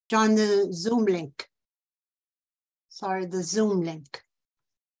join the Zoom link. Sorry, the Zoom link.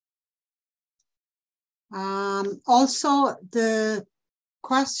 Also, the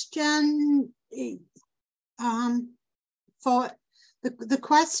question for the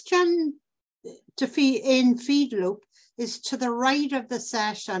question to feed in feed loop is to the right of the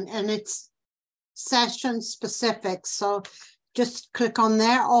session, and it's session specific. So just click on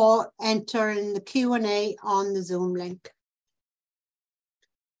there or enter in the Q&A on the Zoom link.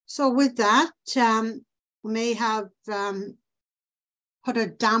 So with that, we may have put a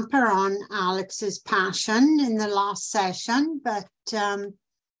damper on Alex's passion in the last session, but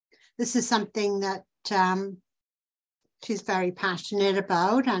this is something that she's very passionate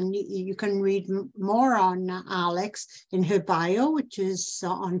about, and you can read more on Alex in her bio, which is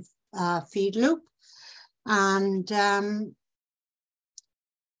on Feedloop. And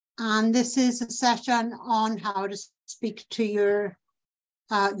this is a session on how to speak to your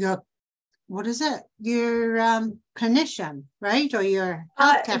what is it? Your clinician, right? Or your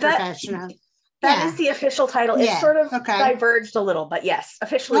healthcare professional. That is the official title. It's sort of diverged a little, but yes,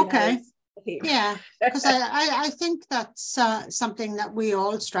 officially. Okay. Yeah, because I think that's something that we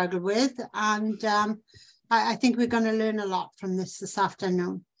all struggle with, and I think we're going to learn a lot from this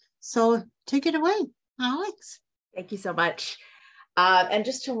afternoon. So take it away, Alex. Thank you so much. And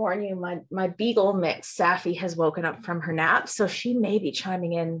just to warn you, my beagle mix, Safi, has woken up from her nap, so she may be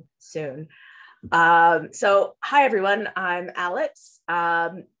chiming in soon. So hi, everyone. I'm Alex.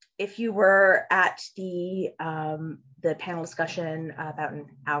 If you were at the panel discussion about an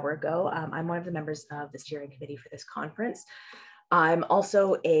hour ago, I'm one of the members of the steering committee for this conference. I'm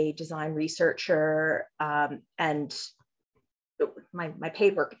also a design researcher, and my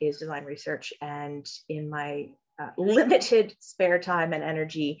paid work is design research. And in my limited spare time and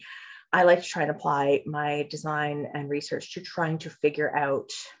energy, I like to try and apply my design and research to trying to figure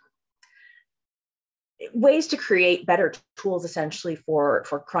out ways to create better tools, essentially, for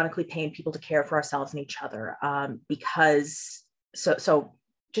chronically pained people to care for ourselves and each other. So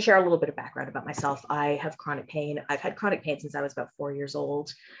to share a little bit of background about myself, I have chronic pain. I've had chronic pain since I was about 4 years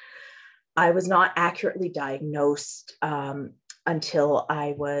old. I was not accurately diagnosed until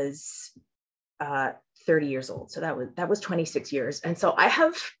I was 30 years old. So that was 26 years. And so I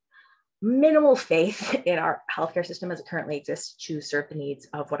have minimal faith in our healthcare system as it currently exists to serve the needs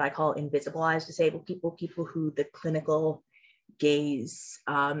of what I call invisibilized disabled people, people who the clinical gaze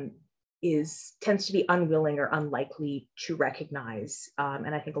tends to be unwilling or unlikely to recognize.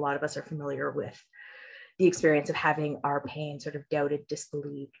 And I think a lot of us are familiar with the experience of having our pain sort of doubted,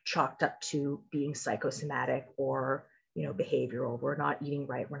 disbelieved, chalked up to being psychosomatic or, behavioral. We're not eating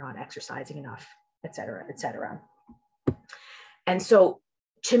right, we're not exercising enough, et cetera, et cetera. And so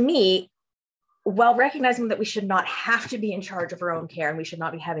to me, while recognizing that we should not have to be in charge of our own care and we should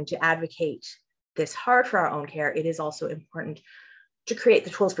not be having to advocate this hard for our own care, it is also important to create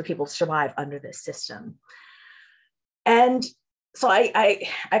the tools for people to survive under this system. And so I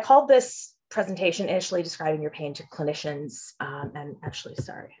called this presentation initially describing your pain to clinicians. And actually,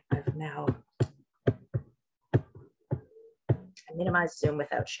 sorry, I've now minimized Zoom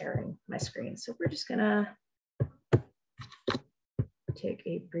without sharing my screen. So we're just gonna take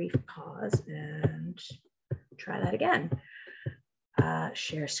a brief pause and try that again.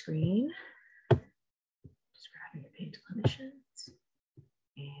 Share screen, describing your pain to clinicians,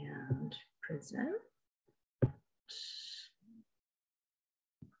 and present.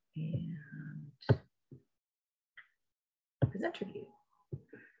 And presenter view.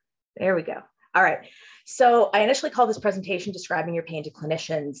 There we go. All right. So I initially called this presentation describing your pain to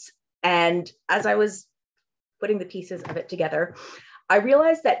clinicians. And as I was putting the pieces of it together, I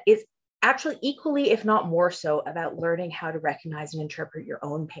realized that it's actually equally, if not more so, about learning how to recognize and interpret your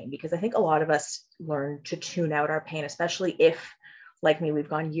own pain, because I think a lot of us learn to tune out our pain, especially if, like me, we've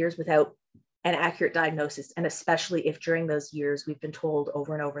gone years without an accurate diagnosis, and especially if during those years we've been told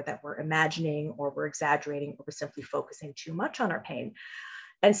over and over that we're imagining or we're exaggerating or we're simply focusing too much on our pain.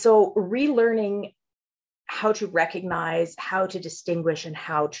 And so relearning how to recognize, how to distinguish, and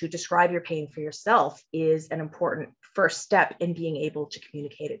how to describe your pain for yourself is an important first step in being able to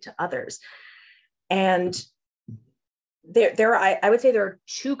communicate it to others. And I would say there are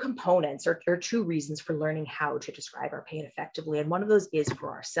two components or two reasons for learning how to describe our pain effectively. And one of those is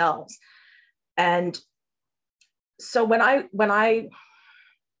for ourselves. And so when I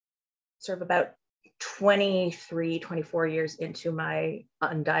sort of about 23, 24 years into my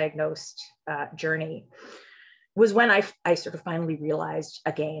undiagnosed journey was when I sort of finally realized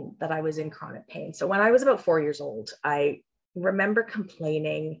again that I was in chronic pain. So when I was about 4 years old, I remember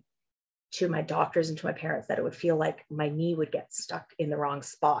complaining to my doctors and to my parents that it would feel like my knee would get stuck in the wrong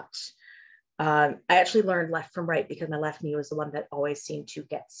spot. I actually learned left from right because my left knee was the one that always seemed to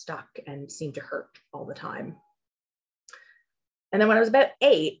get stuck and seemed to hurt all the time. And then when I was about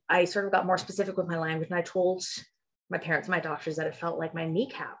 8, I sort of got more specific with my language, and I told my parents and my doctors that it felt like my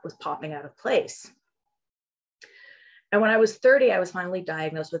kneecap was popping out of place. And when I was 30, I was finally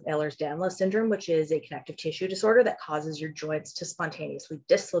diagnosed with Ehlers-Danlos syndrome, which is a connective tissue disorder that causes your joints to spontaneously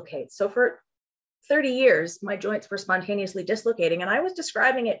dislocate. So for 30 years, my joints were spontaneously dislocating, and I was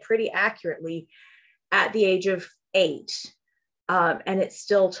describing it pretty accurately at the age of 8. And it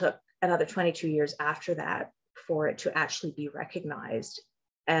still took another 22 years after that for it to actually be recognized.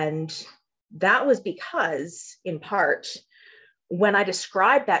 And that was because, in part, when I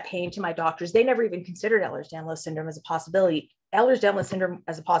described that pain to my doctors, they never even considered Ehlers-Danlos syndrome as a possibility. Ehlers-Danlos syndrome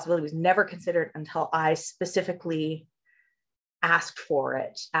as a possibility was never considered until I specifically asked for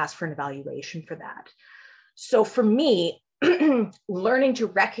it, asked for an evaluation for that. So for me, learning to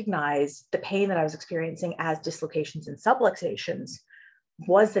recognize the pain that I was experiencing as dislocations and subluxations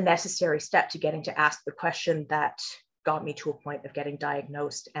was the necessary step to getting to ask the question that got me to a point of getting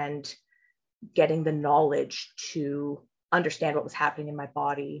diagnosed and getting the knowledge to understand what was happening in my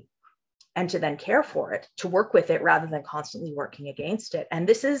body and to then care for it, to work with it rather than constantly working against it. And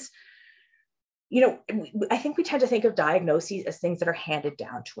this is, I think we tend to think of diagnoses as things that are handed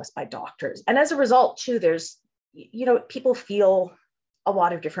down to us by doctors. And as a result, too, there's, people feel a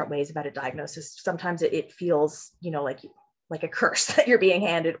lot of different ways about a diagnosis. Sometimes it feels, like a curse that you're being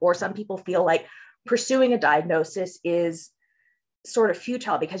handed, or some people feel like pursuing a diagnosis is sort of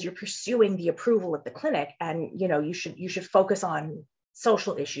futile because you're pursuing the approval of the clinic, and you should focus on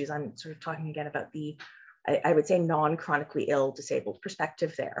social issues. I'm sort of talking again about I would say non-chronically ill disabled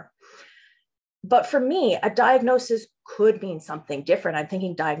perspective there. But for me, a diagnosis could mean something different. I'm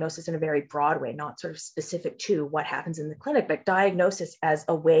thinking diagnosis in a very broad way, not sort of specific to what happens in the clinic, but diagnosis as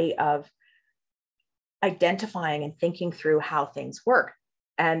a way of identifying and thinking through how things work.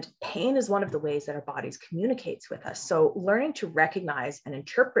 And pain is one of the ways that our bodies communicates with us. So learning to recognize and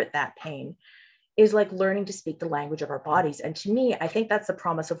interpret that pain is like learning to speak the language of our bodies. And to me, I think that's the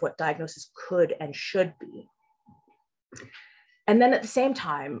promise of what diagnosis could and should be. And then at the same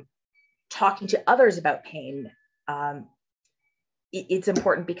time, talking to others about pain, it's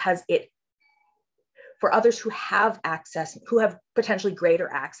important because for others who have access, who have potentially greater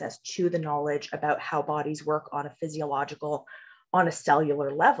access to the knowledge about how bodies work on a physiological, on a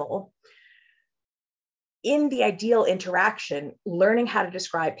cellular level, in the ideal interaction, learning how to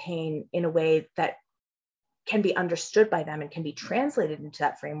describe pain in a way that can be understood by them and can be translated into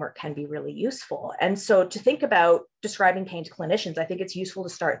that framework can be really useful. And so to think about describing pain to clinicians, I think it's useful to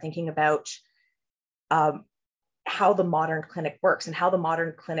start thinking about how the modern clinic works and how the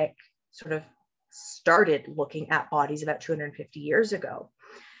modern clinic sort of started looking at bodies about 250 years ago.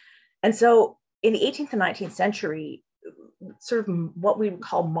 And so in the 18th and 19th century, sort of what we would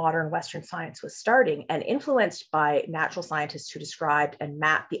call modern Western science was starting, and influenced by natural scientists who described and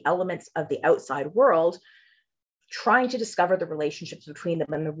mapped the elements of the outside world, trying to discover the relationships between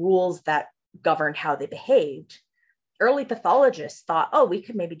them and the rules that governed how they behaved. Early pathologists thought, oh, we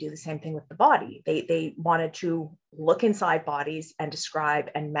could maybe do the same thing with the body. They wanted to look inside bodies and describe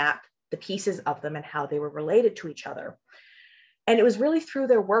and map the pieces of them and how they were related to each other. And it was really through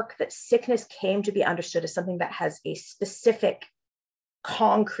their work that sickness came to be understood as something that has a specific,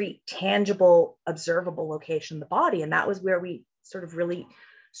 concrete, tangible, observable location in the body. And that was where we sort of really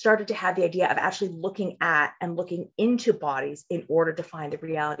started to have the idea of actually looking at and looking into bodies in order to find the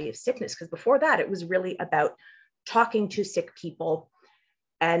reality of sickness. Because before that, it was really about talking to sick people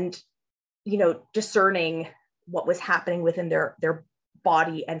and, discerning what was happening within their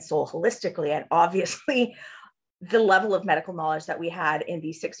body and soul holistically. And obviously, the level of medical knowledge that we had in the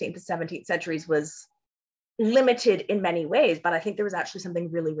 16th and 17th centuries was limited in many ways. But I think there was actually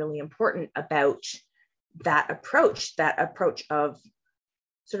something really, really important about that approach of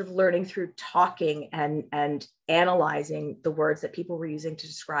sort of learning through talking and analyzing the words that people were using to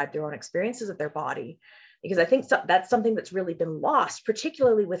describe their own experiences of their body. Because I think that's something that's really been lost,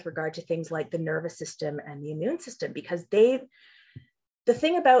 particularly with regard to things like the nervous system and the immune system, because the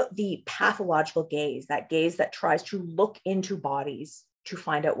thing about the pathological gaze, that gaze that tries to look into bodies to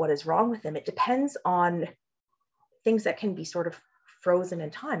find out what is wrong with them, it depends on things that can be sort of frozen in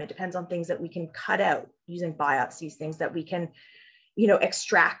time. It depends on things that we can cut out using biopsies, things that we can,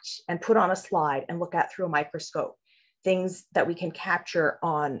 extract and put on a slide and look at through a microscope, things that we can capture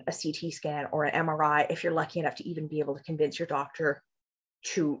on a CT scan or an MRI, if you're lucky enough to even be able to convince your doctor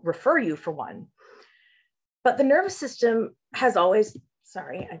to refer you for one. But the nervous system has always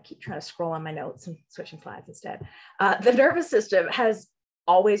sorry, I keep trying to scroll on my notes and switching slides instead. The nervous system has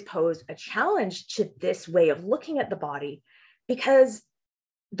always posed a challenge to this way of looking at the body, because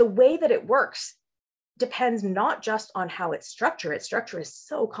the way that it works depends not just on how it's structured. Its structure is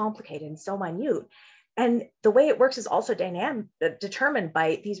so complicated and so minute. And the way it works is also determined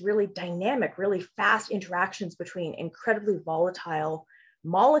by these really dynamic, really fast interactions between incredibly volatile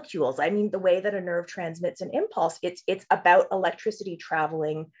molecules. I mean, the way that a nerve transmits an impulse, it's about electricity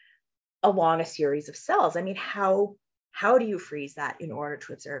traveling along a series of cells. I mean, how do you freeze that in order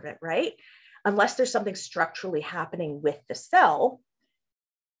to observe it, right? Unless there's something structurally happening with the cell,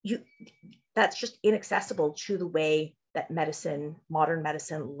 that's just inaccessible to the way that modern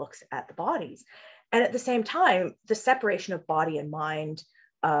medicine looks at the bodies. And at the same time, the separation of body and mind,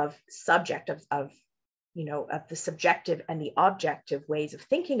 of subject, of the subjective and the objective ways of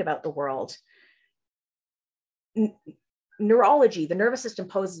thinking about the world, neurology, the nervous system,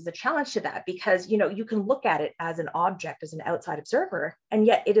 poses a challenge to that, because you can look at it as an object, as an outside observer, and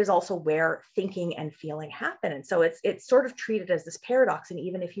yet it is also where thinking and feeling happen. And so it's sort of treated as this paradox. And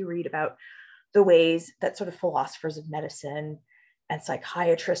even if you read about the ways that sort of philosophers of medicine and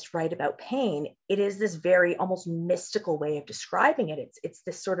psychiatrists write about pain, it is this very almost mystical way of describing it. It's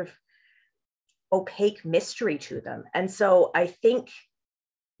this sort of opaque mystery to them. And so I think,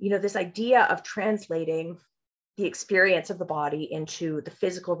 this idea of translating the experience of the body into the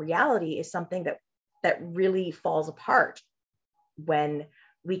physical reality is something that really falls apart when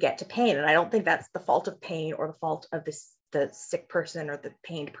we get to pain. And I don't think that's the fault of pain or the fault of the sick person or the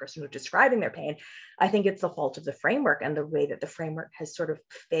pained person who's describing their pain. I think it's the fault of the framework and the way that the framework has sort of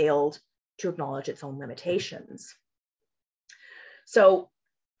failed to acknowledge its own limitations. So,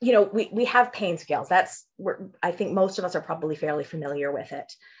 we have pain scales. That's where I think most of us are probably fairly familiar with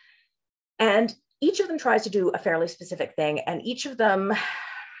it. And each of them tries to do a fairly specific thing, and each of them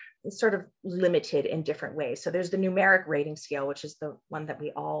is sort of limited in different ways. So there's the numeric rating scale, which is the one that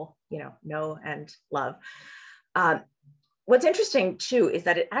we all, know and love. What's interesting too is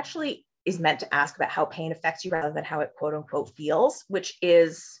that it actually is meant to ask about how pain affects you rather than how it quote unquote feels, which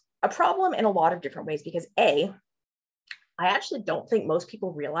is a problem in a lot of different ways, because I actually don't think most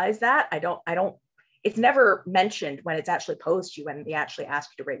people realize that. It's never mentioned when it's actually posed to you, when they actually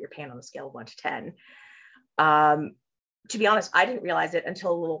ask you to rate your pain on a scale of 1 to 10. To be honest, I didn't realize it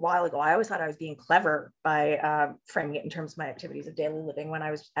until a little while ago. I always thought I was being clever by framing it in terms of my activities of daily living, when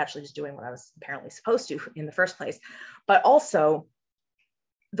I was actually just doing what I was apparently supposed to in the first place. But also,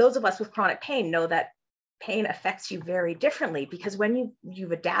 those of us with chronic pain know that pain affects you very differently, because when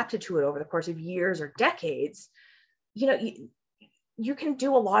you've adapted to it over the course of years or decades, you can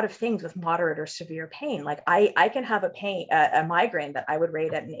do a lot of things with moderate or severe pain. Like I can have a migraine that I would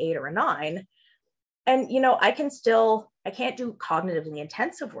rate at an 8 or a 9. And, I can't do cognitively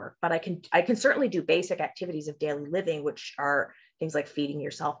intensive work, but I can certainly do basic activities of daily living, which are things like feeding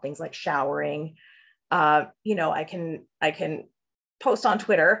yourself, things like showering. I can post on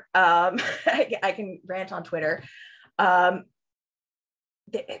Twitter. I can rant on Twitter.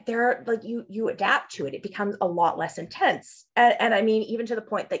 There are, like, you adapt to it. It becomes a lot less intense. And I mean, even to the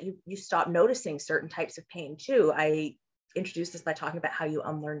point that you stop noticing certain types of pain too. I introduced this by talking about how you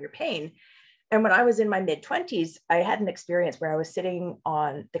unlearn your pain. And when I was in my mid-20s, I had an experience where I was sitting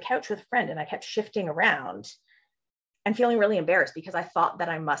on the couch with a friend, and I kept shifting around and feeling really embarrassed because I thought that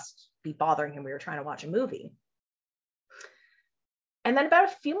I must be bothering him. We were trying to watch a movie. And then about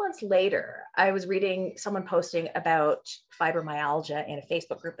a few months later, I was reading someone posting about fibromyalgia in a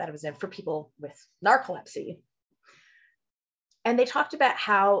Facebook group that I was in for people with narcolepsy. And they talked about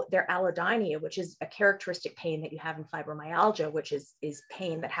how their allodynia, which is a characteristic pain that you have in fibromyalgia, which is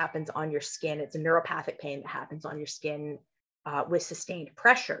pain that happens on your skin. It's a neuropathic pain that happens on your skin with sustained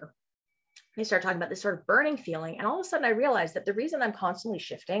pressure. They started talking about this sort of burning feeling. And all of a sudden I realized that the reason I'm constantly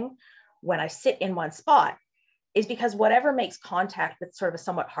shifting when I sit in one spot is because whatever makes contact with sort of a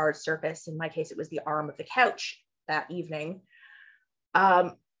somewhat hard surface, in my case, it was the arm of the couch that evening,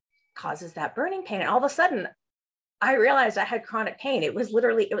 causes that burning pain. And all of a sudden, I realized I had chronic pain. It was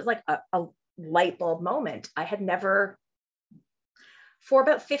like a light bulb moment. I had never, for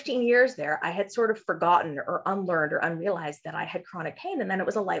about 15 years there, I had sort of forgotten or unlearned or unrealized that I had chronic pain. And then it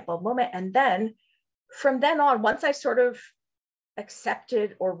was a light bulb moment. And then from then on, once I sort of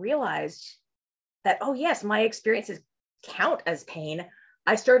accepted or realized that, oh yes, my experiences count as pain,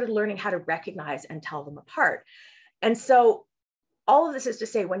 I started learning how to recognize and tell them apart. And so all of this is to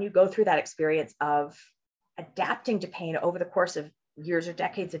say, when you go through that experience of adapting to pain over the course of years or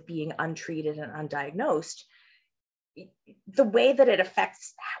decades of being untreated and undiagnosed, the way that it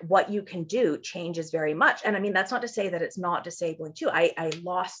affects what you can do changes very much. And I mean, that's not to say that it's not disabling too. I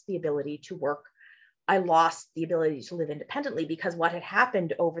lost the ability to work. I lost the ability to live independently, because what had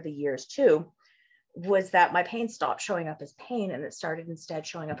happened over the years too was that my pain stopped showing up as pain, and it started instead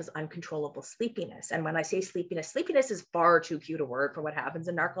showing up as uncontrollable sleepiness. And when I say sleepiness is far too cute a word for what happens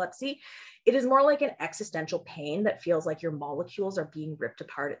in narcolepsy. It is more like an existential pain that feels like your molecules are being ripped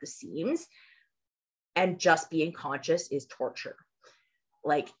apart at the seams, and just being conscious is torture.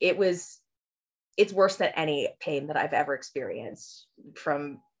 Like it's worse than any pain that I've ever experienced,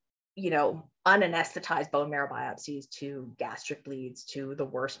 from, unanesthetized bone marrow biopsies to gastric bleeds to the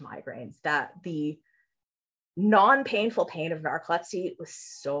worst migraines. That the non-painful pain of narcolepsy was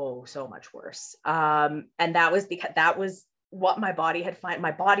so much worse. And that was because that was what my body had found.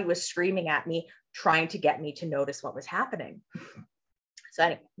 My body was screaming at me, trying to get me to notice what was happening. So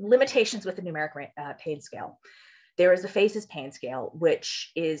anyway, limitations with the numeric pain scale. There is the FACES pain scale,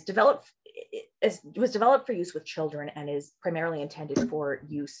 which was developed for use with children and is primarily intended for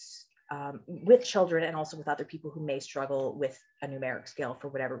use with children and also with other people who may struggle with a numeric scale for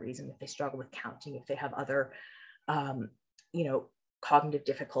whatever reason, if they struggle with counting, if they have other, cognitive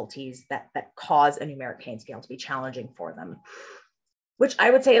difficulties that cause a numeric pain scale to be challenging for them, which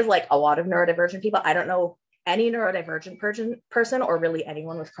I would say is like a lot of neurodivergent people. I don't know any neurodivergent person or really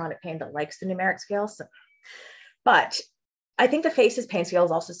anyone with chronic pain that likes the numeric scale. So, but I think the FACES pain scale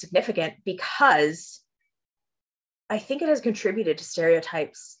is also significant because I think it has contributed to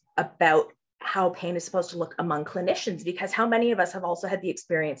stereotypes about how pain is supposed to look among clinicians, because how many of us have also had the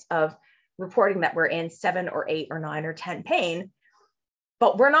experience of reporting that we're in 7 or 8 or 9 or 10 pain,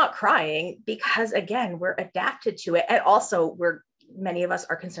 but we're not crying because, again, we're adapted to it. And also many of us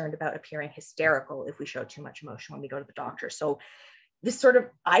are concerned about appearing hysterical if we show too much emotion when we go to the doctor. So this sort of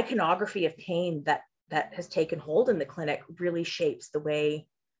iconography of pain that has taken hold in the clinic really shapes the way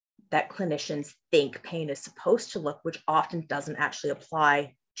that clinicians think pain is supposed to look, which often doesn't actually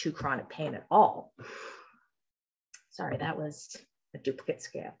apply to chronic pain at all. Sorry, that was a duplicate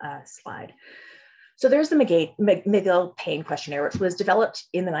slide. So there's the McGill Pain Questionnaire, which was developed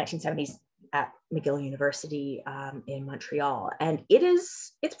in the 1970s at McGill University in Montreal. And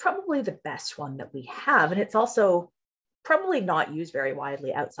it's probably the best one that we have. And it's also probably not used very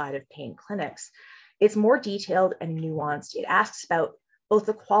widely outside of pain clinics. It's more detailed and nuanced. It asks about both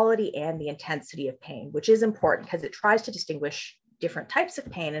the quality and the intensity of pain, which is important because it tries to distinguish different types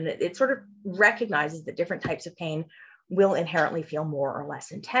of pain. And it sort of recognizes that different types of pain will inherently feel more or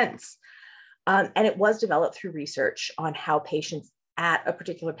less intense. And it was developed through research on how patients at a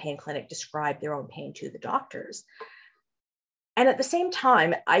particular pain clinic describe their own pain to the doctors. And at the same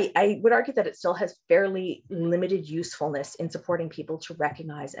time, I would argue that it still has fairly limited usefulness in supporting people to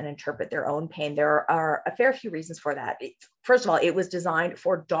recognize and interpret their own pain. There are a fair few reasons for that. First of all, it was designed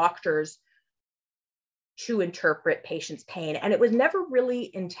for doctors to interpret patients' pain, and it was never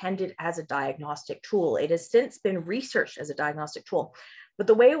really intended as a diagnostic tool. It has since been researched as a diagnostic tool, but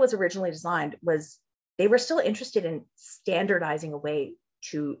the way it was originally designed was they were still interested in standardizing a way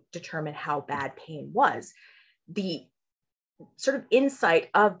to determine how bad pain was. The sort of insight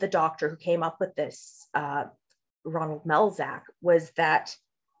of the doctor who came up with this, Ronald Melzack, was that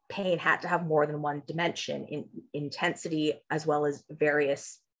pain had to have more than one dimension in intensity, as well as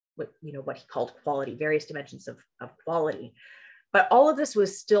various, what he called quality, various dimensions of quality. But all of this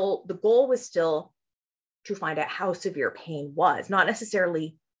was still, the goal was still to find out how severe pain was, not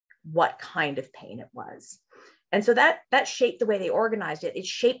necessarily what kind of pain it was. And so that shaped the way they organized it. It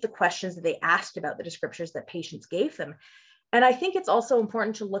shaped the questions that they asked about the descriptors that patients gave them. And I think it's also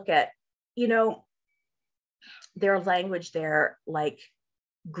important to look at, their language there, like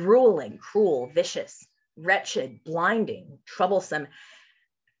grueling, cruel, vicious, wretched, blinding, troublesome.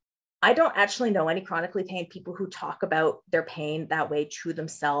 I don't actually know any chronically pained people who talk about their pain that way to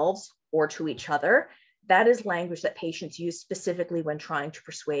themselves or to each other. That is language that patients use specifically when trying to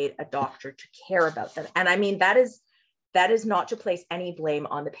persuade a doctor to care about them. And I mean, that is not to place any blame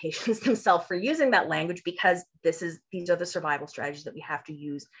on the patients themselves for using that language, because these are the survival strategies that we have to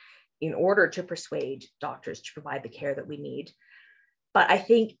use in order to persuade doctors to provide the care that we need. But I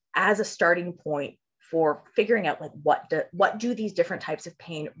think as a starting point for figuring out like what do these different types of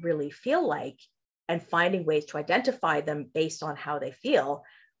pain really feel like, and finding ways to identify them based on how they feel,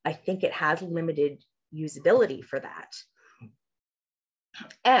 I think it has limited usability for that.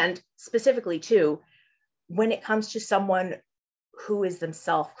 And specifically too, when it comes to someone who is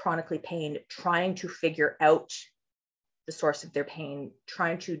themselves chronically pained, trying to figure out the source of their pain,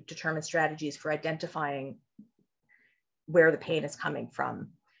 trying to determine strategies for identifying where the pain is coming from,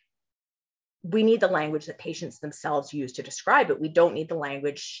 we need the language that patients themselves use to describe it. We don't need the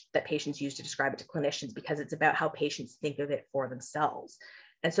language that patients use to describe it to clinicians, because it's about how patients think of it for themselves.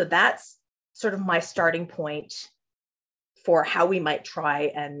 And so that's sort of my starting point for how we might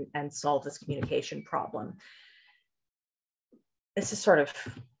try and solve this communication problem. This is sort of,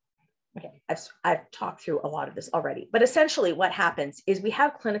 okay, I've talked through a lot of this already, but essentially what happens is we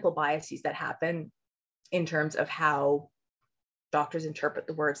have clinical biases that happen in terms of how doctors interpret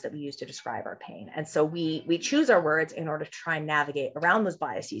the words that we use to describe our pain. And so we choose our words in order to try and navigate around those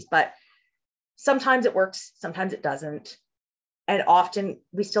biases, but sometimes it works, sometimes it doesn't. And often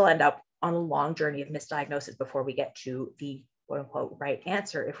we still end up on a long journey of misdiagnosis before we get to the quote unquote right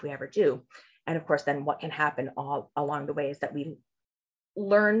answer, if we ever do. And of course, then what can happen all along the way is that we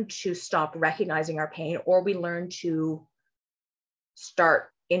learn to stop recognizing our pain, or we learn to start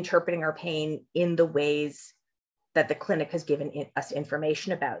interpreting our pain in the ways that the clinic has given us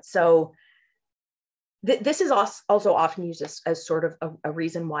information about. So this is also often used as sort of a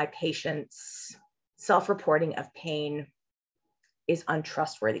reason why patients' self-reporting of pain is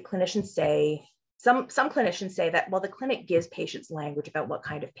untrustworthy. Clinicians say, some clinicians say that, well, the clinic gives patients language about what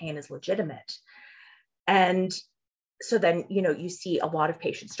kind of pain is legitimate. And so then, you see a lot of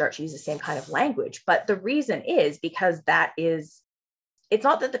patients start to use the same kind of language, but the reason is because it's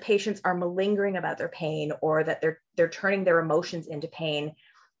not that the patients are malingering about their pain, or that they're turning their emotions into pain,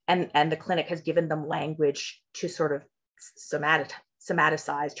 and the clinic has given them language to sort of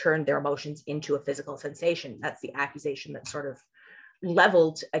somaticize, turn their emotions into a physical sensation. That's the accusation that's sort of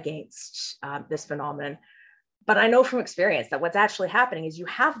leveled against this phenomenon. But I know from experience that what's actually happening is you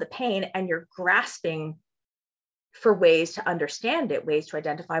have the pain and you're grasping for ways to understand it, ways to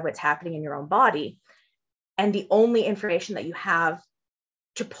identify what's happening in your own body. And the only information that you have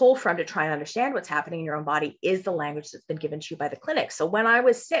to pull from to try and understand what's happening in your own body is the language that's been given to you by the clinic. So when I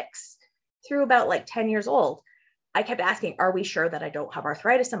was 6 through about like 10 years old, I kept asking, are we sure that I don't have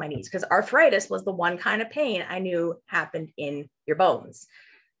arthritis in my knees? Because arthritis was the one kind of pain I knew happened in your bones.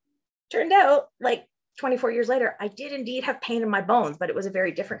 Turned out, like 24 years later, I did indeed have pain in my bones, but it was a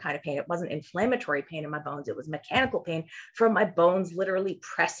very different kind of pain. It wasn't inflammatory pain in my bones. It was mechanical pain from my bones literally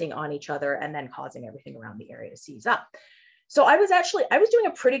pressing on each other and then causing everything around the area to seize up. So I was doing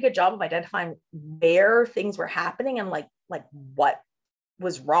a pretty good job of identifying where things were happening and like what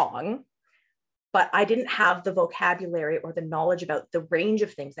was wrong, but I didn't have the vocabulary or the knowledge about the range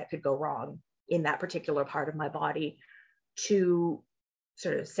of things that could go wrong in that particular part of my body to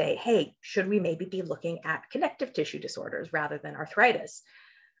sort of say, hey, should we maybe be looking at connective tissue disorders rather than arthritis?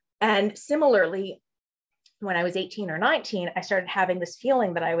 And similarly, when I was 18 or 19, I started having this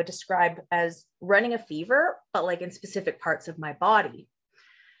feeling that I would describe as running a fever, but like in specific parts of my body.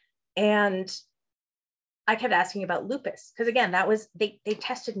 And I kept asking about lupus, because again, that was, they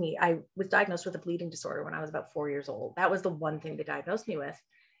tested me. I was diagnosed with a bleeding disorder when I was about 4 years old. That was the one thing they diagnosed me with.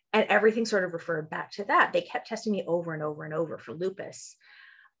 And everything sort of referred back to that. They kept testing me over and over and over for lupus.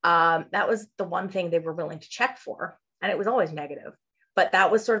 That was the one thing they were willing to check for. And it was always negative. But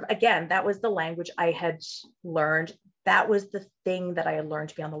that was sort of, again, that was the language I had learned. That was the thing that I had learned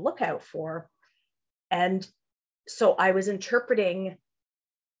to be on the lookout for. And so I was interpreting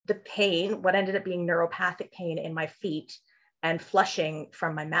the pain, what ended up being neuropathic pain in my feet and flushing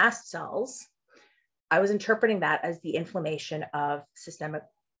from my mast cells. I was interpreting that as the inflammation of systemic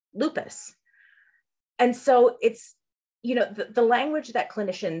lupus. And so it's, the language that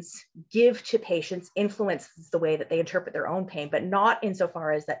clinicians give to patients influences the way that they interpret their own pain, but not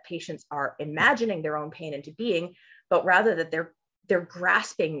insofar as that patients are imagining their own pain into being, but rather that they're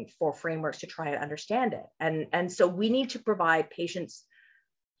grasping for frameworks to try and understand it. And so we need to provide patients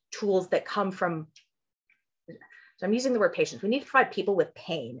tools that come from, so I'm using the word patients, we need to provide people with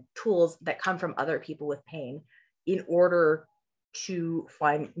pain, tools that come from other people with pain in order to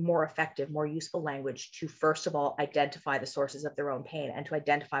find more effective, more useful language to, first of all, identify the sources of their own pain and to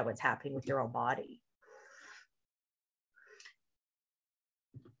identify what's happening with their own body.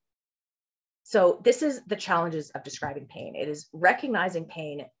 So this is the challenges of describing pain. It is recognizing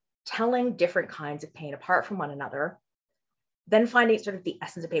pain, telling different kinds of pain apart from one another, then finding sort of the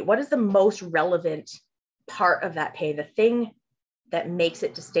essence of pain. What is the most relevant part of that pain, the thing that makes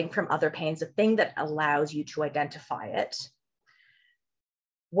it distinct from other pains, the thing that allows you to identify it?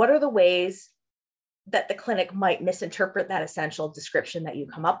 What are the ways that the clinic might misinterpret that essential description that you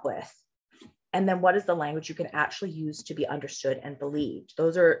come up with? And then what is the language you can actually use to be understood and believed?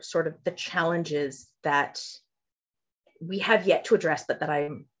 Those are sort of the challenges that we have yet to address, but that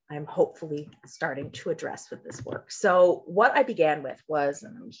I'm hopefully starting to address with this work. So what I began with was,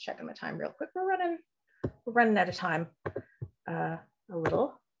 and I'm just checking my time real quick. We're running out of time a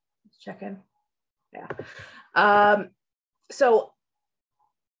little. Let's check in. Yeah. So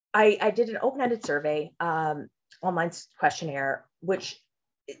I did an open-ended survey, online questionnaire, which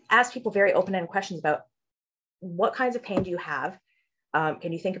asked people very open-ended questions about what kinds of pain do you have?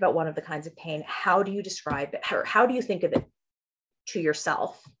 Can you think about one of the kinds of pain? How do you describe it? How do you think of it to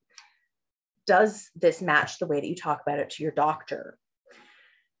yourself? Does this match the way that you talk about it to your doctor?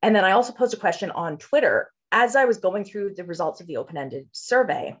 And then I also posed a question on Twitter as I was going through the results of the open-ended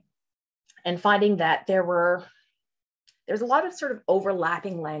survey and finding that there's a lot of sort of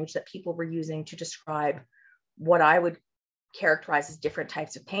overlapping language that people were using to describe what I would characterize as different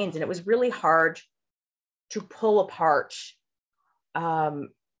types of pains. And it was really hard to pull apart.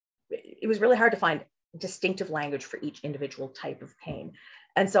 It was really hard to find distinctive language for each individual type of pain.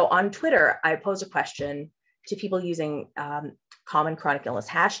 And so on Twitter, I posed a question to people using common chronic illness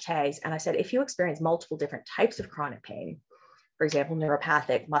hashtags. And I said, if you experience multiple different types of chronic pain, for example,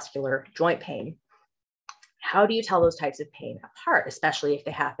 neuropathic, muscular, joint pain, how do you tell those types of pain apart, especially if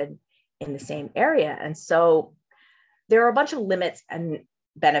they happen in the same area? And so there are a bunch of limits and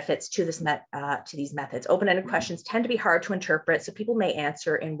benefits to these methods. Open-ended questions tend to be hard to interpret, so people may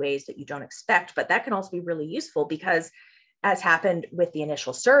answer in ways that you don't expect, but that can also be really useful because, as happened with the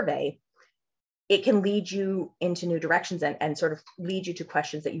initial survey, it can lead you into new directions and sort of lead you to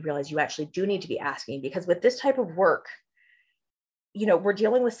questions that you realize you actually do need to be asking. Because with this type of work, we're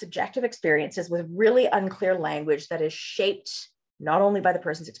dealing with subjective experiences with really unclear language that is shaped not only by the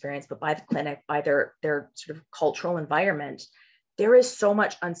person's experience, but by the clinic, by their sort of cultural environment. There is so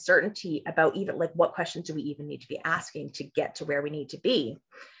much uncertainty about even like what questions do we even need to be asking to get to where we need to be.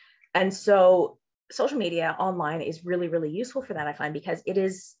 And so social media online is really, really useful for that, I find, because it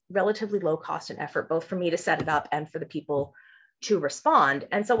is relatively low cost and effort, both for me to set it up and for the people to respond.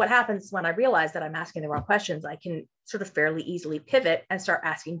 And so what happens when I realize that I'm asking the wrong questions, I can sort of fairly easily pivot and start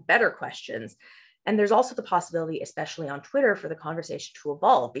asking better questions. And there's also the possibility, especially on Twitter, for the conversation to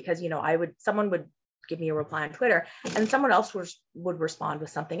evolve, because, someone would give me a reply on Twitter and someone else would respond with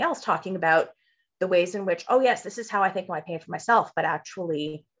something else, talking about the ways in which, oh yes, this is how I think my pain for myself. But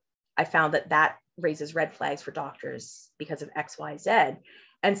actually, I found that raises red flags for doctors because of X, Y, Z.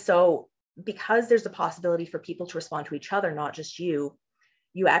 And so because there's the possibility for people to respond to each other, not just you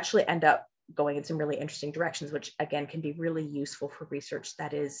actually end up going in some really interesting directions, which again can be really useful for research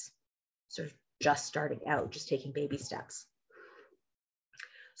that is sort of just starting out, just taking baby steps.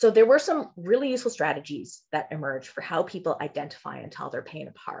 So there were some really useful strategies that emerged for how people identify and tell their pain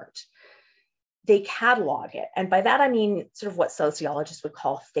apart. They catalog it. And by that, I mean sort of what sociologists would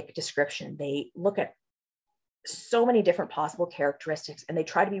call thick description. They look at so many different possible characteristics, and they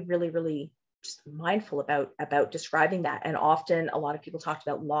try to be really, really just mindful about describing that. And often a lot of people talked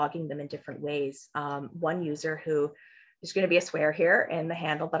about logging them in different ways. One user who is going to be a swear here in the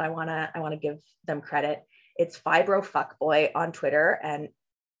handle, but I want to give them credit. It's Fibro Fuckboy on Twitter, and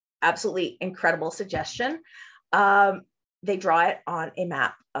absolutely incredible suggestion. They draw it on a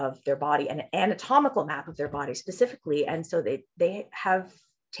map of their body, an anatomical map of their body specifically. And so they have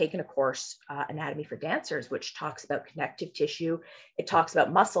taken a course, Anatomy for Dancers, which talks about connective tissue. It talks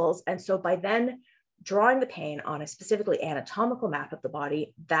about muscles. And so by then drawing the pain on a specifically anatomical map of the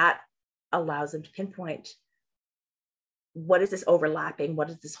body, that allows them to pinpoint what is this overlapping, what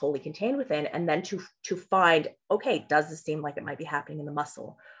is this wholly contained within, and then to find, okay, does this seem like it might be happening in the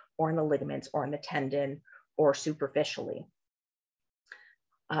muscle or in the ligaments or in the tendon or superficially.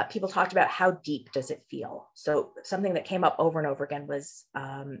 People talked about how deep does it feel. So something that came up over and over again was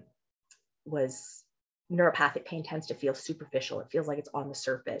neuropathic pain tends to feel superficial. It feels like it's on the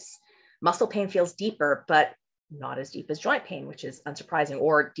surface. Muscle pain feels deeper, but not as deep as joint pain, which is unsurprising,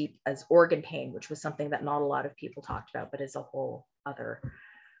 or deep as organ pain, which was something that not a lot of people talked about, but is a whole other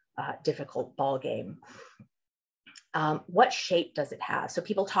difficult ball game. What shape does it have? So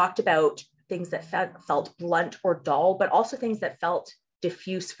people talked about things that felt blunt or dull, but also things that felt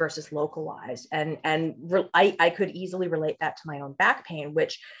diffuse versus localized. And I could easily relate that to my own back pain,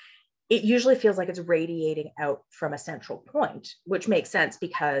 which it usually feels like it's radiating out from a central point, which makes sense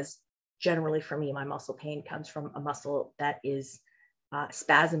because generally for me, my muscle pain comes from a muscle that is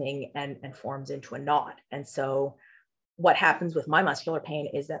spasming and forms into a knot. And so what happens with my muscular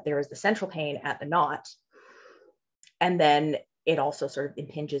pain is that there is the central pain at the knot, and then it also sort of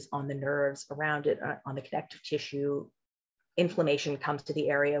impinges on the nerves around it, on the connective tissue. Inflammation comes to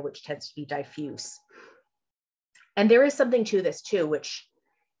the area, which tends to be diffuse. And there is something to this too, which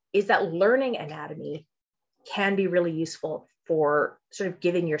is that learning anatomy can be really useful for sort of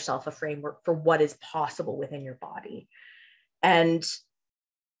giving yourself a framework for what is possible within your body. And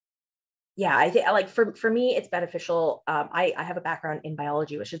Yeah, I think like for me, it's beneficial. I have a background in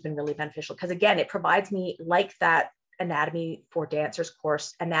biology, which has been really beneficial because again, it provides me like that anatomy for dancers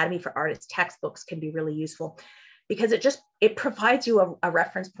course, anatomy for artists textbooks can be really useful because it provides you a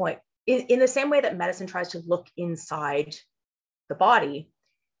reference point in the same way that medicine tries to look inside the body.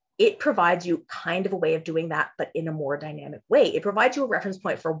 It provides you kind of a way of doing that, but in a more dynamic way. It provides you a reference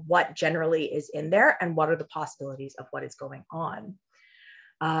point for what generally is in there and what are the possibilities of what is going on.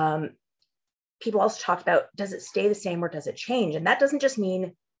 People also talked about, does it stay the same or does it change? And that doesn't just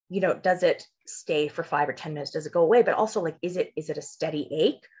mean, does it stay for 5 or 10 minutes? Does it go away? But also like, is it a steady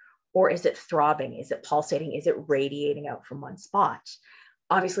ache or is it throbbing? Is it pulsating? Is it radiating out from one spot?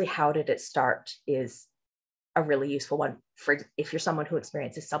 Obviously, how did it start is a really useful one for if you're someone who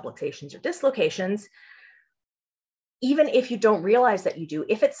experiences subluxations or dislocations. Even if you don't realize that you do,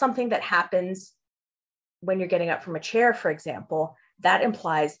 if it's something that happens when you're getting up from a chair, for example, that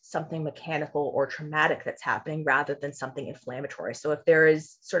implies something mechanical or traumatic that's happening rather than something inflammatory. So if there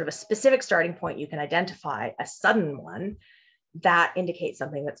is sort of a specific starting point you can identify, a sudden one, that indicates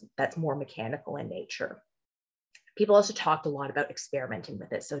something that's more mechanical in nature. People also talked a lot about experimenting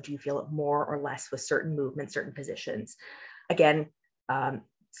with it. So do you feel it more or less with certain movements, certain positions? Again,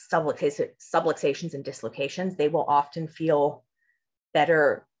 subluxations and dislocations, they will often feel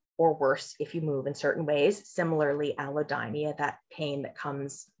better or worse if you move in certain ways. Similarly, allodynia, that pain that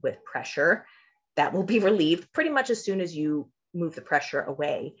comes with pressure, that will be relieved pretty much as soon as you move the pressure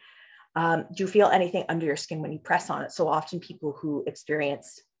away. Do you feel anything under your skin when you press on it? So often people who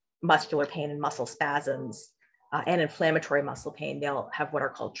experience muscular pain and muscle spasms and inflammatory muscle pain, they'll have what are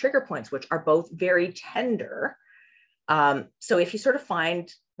called trigger points, which are both very tender. So if you sort of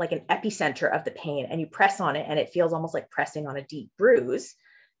find like an epicenter of the pain and you press on it and it feels almost like pressing on a deep bruise,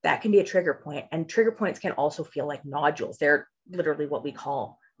 that can be a trigger point. And trigger points can also feel like nodules. They're literally what we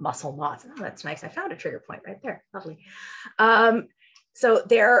call muscle knots. Oh, that's nice. I found a trigger point right there. Lovely. So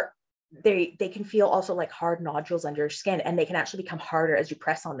they can feel also like hard nodules under your skin, and they can actually become harder as you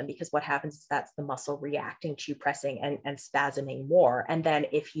press on them, because what happens is that's the muscle reacting to you pressing and spasming more. And then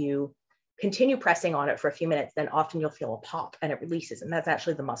if you continue pressing on it for a few minutes, then often you'll feel a pop and it releases. And that's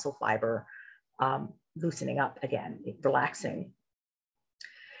actually the muscle fiber loosening up again, relaxing.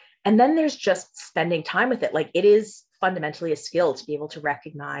 And then there's just spending time with it. Like, it is fundamentally a skill to be able to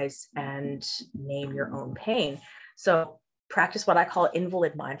recognize and name your own pain. So practice what I call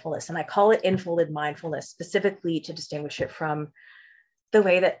invalid mindfulness. And I call it invalid mindfulness specifically to distinguish it from the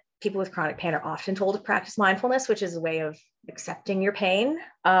way that people with chronic pain are often told to practice mindfulness, which is a way of accepting your pain.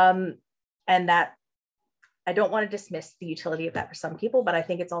 And that, I don't want to dismiss the utility of that for some people, but I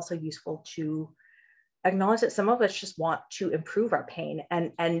think it's also useful to acknowledge that some of us just want to improve our pain,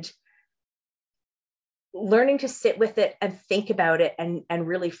 and learning to sit with it and think about it and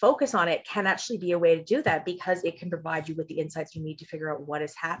really focus on it can actually be a way to do that, because it can provide you with the insights you need to figure out what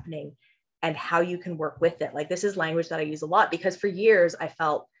is happening and how you can work with it. Like, this is language that I use a lot, because for years I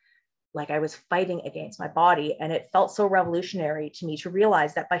felt like I was fighting against my body, and it felt so revolutionary to me to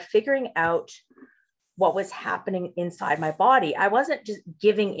realize that by figuring out what was happening inside my body, I wasn't just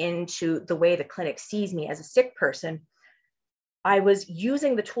giving into the way the clinic sees me as a sick person. I was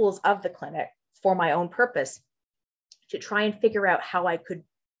using the tools of the clinic for my own purpose to try and figure out how I could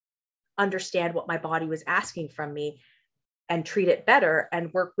understand what my body was asking from me and treat it better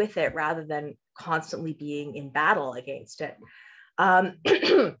and work with it rather than constantly being in battle against it. A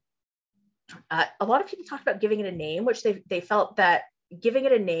lot of people talk about giving it a name, which they felt that giving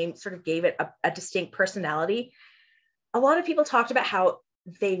it a name sort of gave it a distinct personality. A lot of people talked about how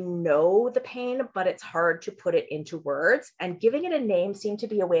they know the pain, but it's hard to put it into words. And giving it a name seemed to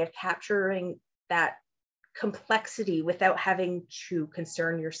be a way of capturing that complexity without having to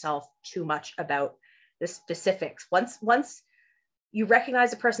concern yourself too much about the specifics. Once you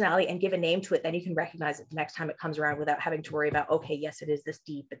recognize the personality and give a name to it, then you can recognize it the next time it comes around without having to worry about, okay, yes, it is this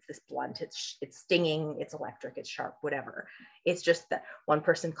deep, it's this blunt, it's stinging, it's electric, it's sharp, whatever. It's just that one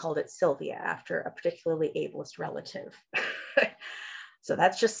person called it Sylvia after a particularly ableist relative. So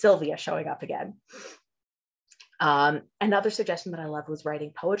that's just Sylvia showing up again. Another suggestion that I loved was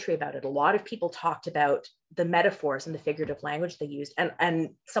writing poetry about it. A lot of people talked about the metaphors and the figurative language they used. And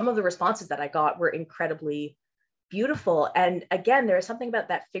some of the responses that I got were incredibly beautiful. And again, there is something about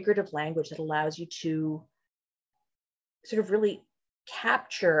that figurative language that allows you to sort of really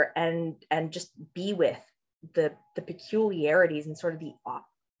capture and just be with the peculiarities and sort of the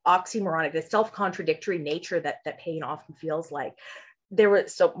oxymoronic, the self-contradictory nature that pain often feels like.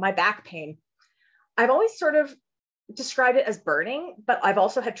 So my back pain, I've always sort of described it as burning, but I've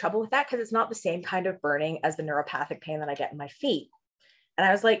also had trouble with that because it's not the same kind of burning as the neuropathic pain that I get in my feet. And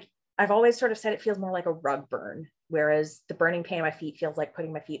I was like, I've always sort of said it feels more like a rug burn, whereas the burning pain in my feet feels like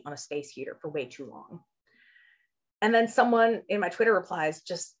putting my feet on a space heater for way too long. And then someone in my Twitter replies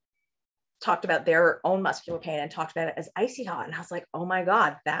just talked about their own muscular pain and talked about it as icy hot. And I was like, oh my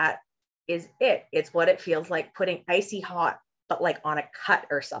God, that is it. It's what it feels like putting icy hot, but like on a cut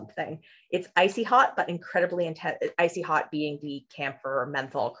or something. It's icy hot, but incredibly intense. Icy hot being the camphor or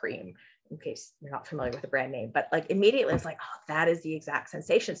menthol cream, in case you're not familiar with the brand name. But like immediately it's like, oh, that is the exact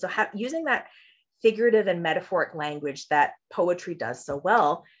sensation. So using that figurative and metaphoric language that poetry does so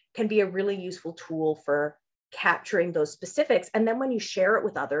well can be a really useful tool for capturing those specifics. And then when you share it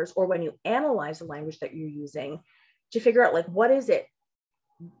with others, or when you analyze the language that you're using, to figure out like, what is it?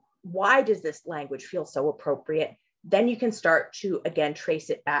 Why does this language feel so appropriate? Then you can start to, again, trace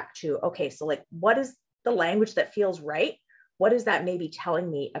it back to, okay, so like, what is the language that feels right? What is that maybe telling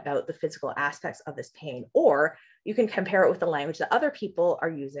me about the physical aspects of this pain? Or you can compare it with the language that other people are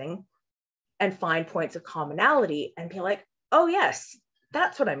using and find points of commonality and be like, oh yes,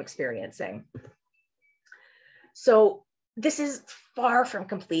 that's what I'm experiencing. So this is far from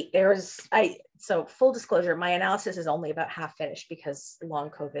complete. So full disclosure, my analysis is only about half finished because long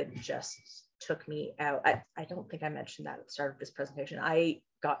COVID just took me out. I don't think I mentioned that at the start of this presentation. I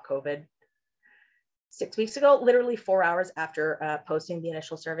got COVID 6 weeks ago, literally 4 hours after posting the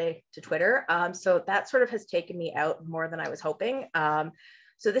initial survey to Twitter. So that sort of has taken me out more than I was hoping.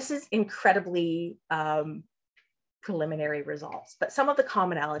 So this is incredibly preliminary results, but some of the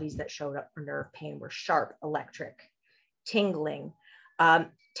commonalities that showed up for nerve pain were sharp, electric, tingling.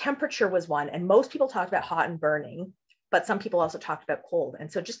 Temperature was one, and most people talked about hot and burning, but some people also talked about cold.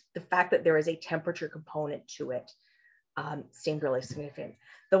 And so just the fact that there is a temperature component to it seemed really significant.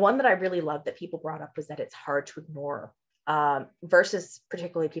 The one that I really loved that people brought up was that it's hard to ignore, versus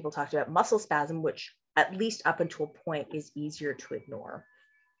particularly people talked about muscle spasm, which at least up until a point is easier to ignore.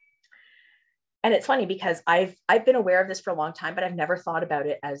 And it's funny because I've been aware of this for a long time, but I've never thought about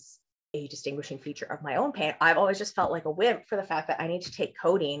it as a distinguishing feature of my own pain. I've always just felt like a wimp for the fact that I need to take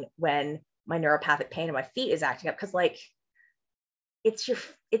codeine when my neuropathic pain in my feet is acting up, because like it's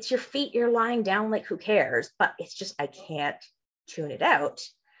your feet, you're lying down, like who cares? But it's just, I can't tune it out.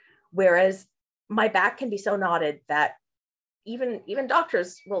 Whereas my back can be so knotted that even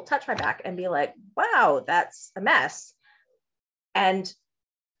doctors will touch my back and be like, wow, that's a mess. And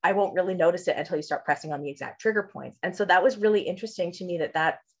I won't really notice it until you start pressing on the exact trigger points. And so that was really interesting to me,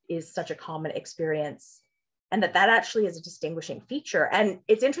 that is such a common experience, and that actually is a distinguishing feature. And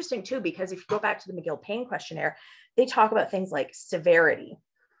it's interesting too, because if you go back to the McGill Pain Questionnaire, they talk about things like severity.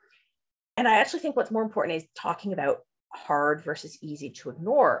 And I actually think what's more important is talking about hard versus easy to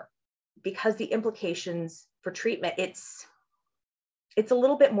ignore, because the implications for treatment, it's a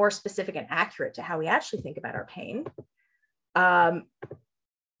little bit more specific and accurate to how we actually think about our pain.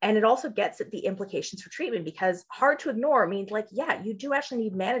 And it also gets at the implications for treatment, because hard to ignore means like, yeah, you do actually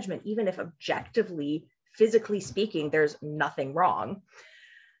need management, even if objectively, physically speaking, there's nothing wrong.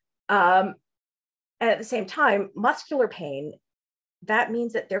 And at the same time, muscular pain, that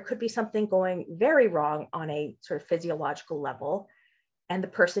means that there could be something going very wrong on a sort of physiological level, and the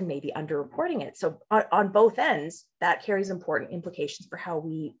person may be underreporting it. So on both ends, that carries important implications for how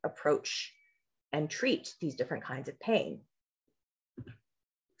we approach and treat these different kinds of pain.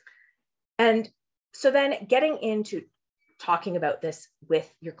 And so then getting into talking about this with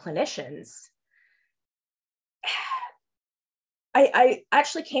your clinicians, I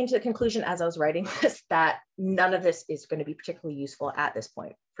actually came to the conclusion as I was writing this that none of this is going to be particularly useful at this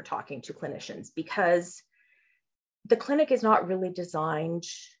point for talking to clinicians, because the clinic is not really designed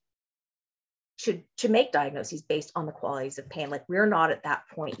to make diagnoses based on the qualities of pain. Like, we're not at that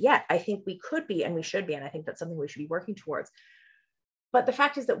point yet. I think we could be, and we should be, and I think that's something we should be working towards. But the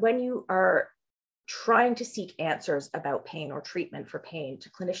fact is that when you are trying to seek answers about pain or treatment for pain to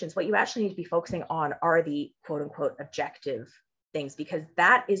clinicians, what you actually need to be focusing on are the quote unquote objective things, because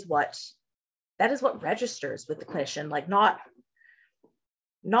that is what registers with the clinician. Like, not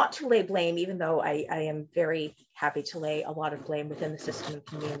to lay blame, even though I am very happy to lay a lot of blame within the system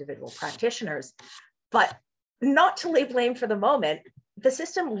from the individual practitioners, but not to lay blame for the moment. The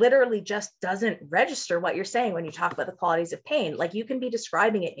system literally just doesn't register what you're saying when you talk about the qualities of pain. Like, you can be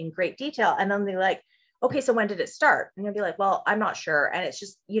describing it in great detail, and then they're like, okay, so when did it start? And you'll be like, well, I'm not sure. And it's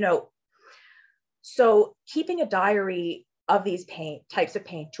just, so keeping a diary of these types of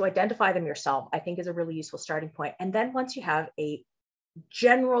pain to identify them yourself, I think is a really useful starting point. And then once you have a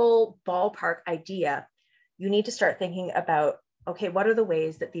general ballpark idea, you need to start thinking about, okay, what are the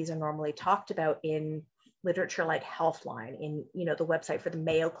ways that these are normally talked about in literature like Healthline, in the website for the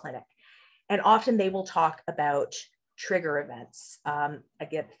Mayo Clinic. And often they will talk about trigger events,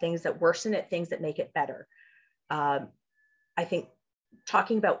 again, things that worsen it, things that make it better. I think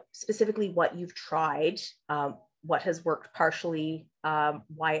talking about specifically what you've tried, what has worked partially,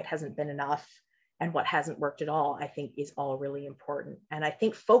 why it hasn't been enough, and what hasn't worked at all, I think is all really important. And I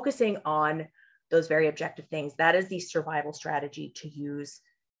think focusing on those very objective things, that is the survival strategy to use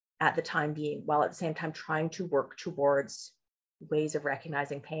at the time being, while at the same time trying to work towards ways of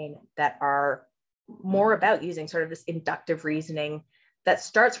recognizing pain that are more about using sort of this inductive reasoning that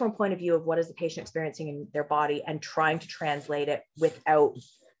starts from a point of view of what is the patient experiencing in their body and trying to translate it without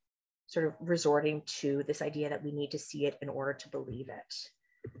sort of resorting to this idea that we need to see it in order to believe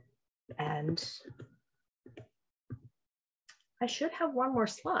it. And I should have one more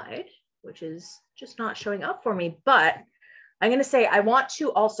slide, which is just not showing up for me, but I'm going to say I want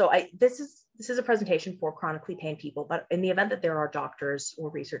to also, this is a presentation for chronically pain people, but in the event that there are doctors or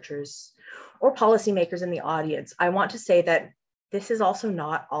researchers or policymakers in the audience, I want to say that this is also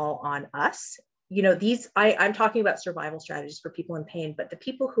not all on us. You know, I'm talking about survival strategies for people in pain, but the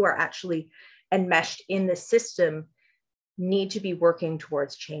people who are actually enmeshed in the system need to be working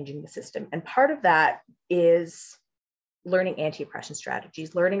towards changing the system. And part of that is learning anti-oppression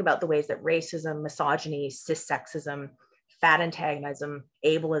strategies, learning about the ways that racism, misogyny, cissexism, fat antagonism,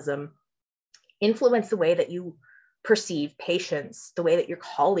 ableism influence the way that you perceive patients, the way that your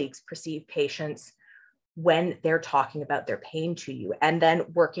colleagues perceive patients when they're talking about their pain to you, and then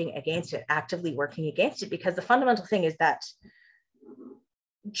working against it, actively working against it, because the fundamental thing is that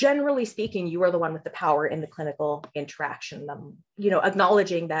generally speaking, you are the one with the power in the clinical interaction. You know,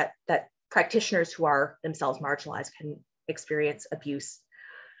 acknowledging that practitioners who are themselves marginalized can experience abuse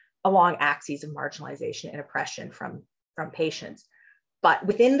along axes of marginalization and oppression from patients. But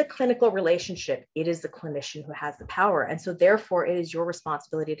within the clinical relationship, it is the clinician who has the power. And so therefore, it is your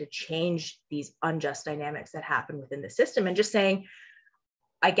responsibility to change these unjust dynamics that happen within the system. And just saying,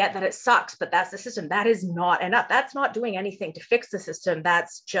 I get that it sucks, but that's the system. That is not enough. That's not doing anything to fix the system.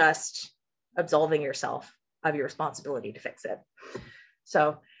 That's just absolving yourself of your responsibility to fix it.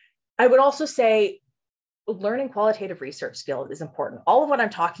 So I would also say learning qualitative research skills is important. All of what I'm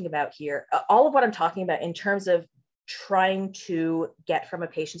talking about here, all of what I'm talking about in terms of trying to get from a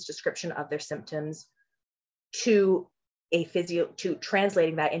patient's description of their symptoms to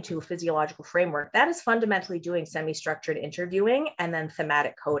translating that into a physiological framework, that is fundamentally doing semi-structured interviewing and then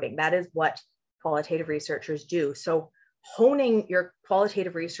thematic coding. That is what qualitative researchers do. So honing your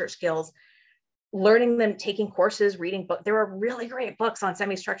qualitative research skills, learning them, taking courses, reading books. There are really great books on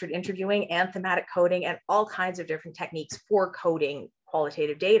semi-structured interviewing and thematic coding and all kinds of different techniques for coding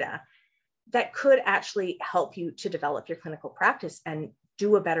qualitative data that could actually help you to develop your clinical practice and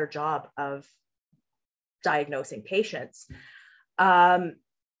do a better job of diagnosing patients. And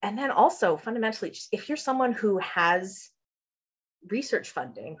then also fundamentally, just if you're someone who has research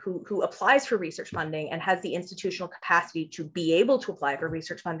funding, who applies for research funding and has the institutional capacity to be able to apply for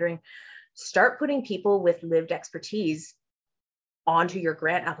research funding, start putting people with lived expertise onto your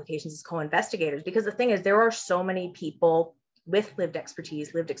grant applications as co-investigators. Because the thing is, there are so many people with lived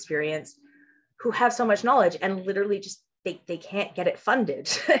expertise, lived experience, who have so much knowledge and literally just they can't get it funded.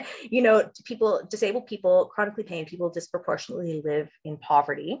 You know, people, disabled people, chronically pain people disproportionately live in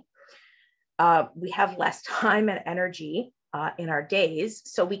poverty. We have less time and energy in our days.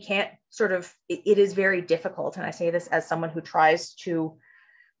 So we can't sort of, it is very difficult. And I say this as someone who tries to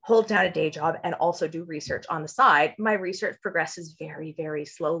hold down a day job and also do research on the side. My research progresses very, very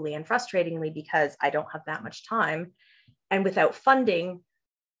slowly and frustratingly because I don't have that much time. And without funding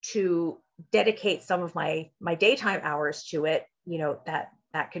to dedicate some of my daytime hours to it, you know, that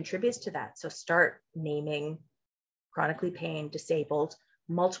contributes to that. So start naming chronically pain, disabled,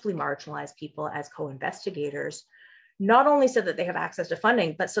 multiply marginalized people as co-investigators, not only so that they have access to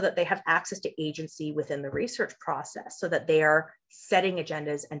funding, but so that they have access to agency within the research process, so that they are setting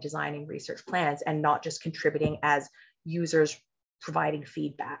agendas and designing research plans and not just contributing as users providing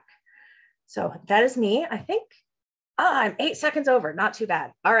feedback. So that is me. I think I'm 8 seconds over, not too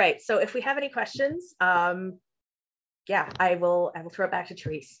bad. All right, so if we have any questions, yeah, I will throw it back to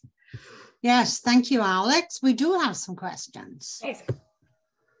Therese. Yes, thank you, Alex. We do have some questions. Nice.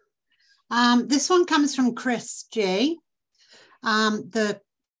 This one comes from Chris J.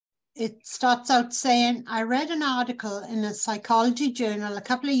 It starts out saying, I read an article in a psychology journal a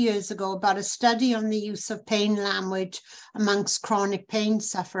couple of years ago about a study on the use of pain language amongst chronic pain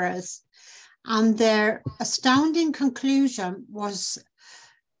sufferers. And their astounding conclusion was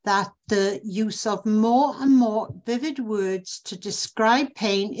that the use of more and more vivid words to describe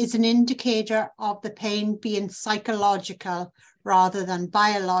pain is an indicator of the pain being psychological rather than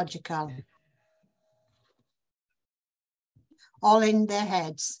biological. all in their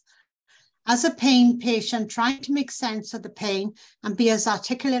heads. As a pain patient, trying to make sense of the pain and be as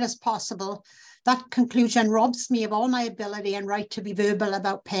articulate as possible, that conclusion robs me of all my ability and right to be verbal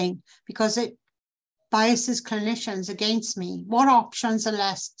about pain because it biases clinicians against me. What options are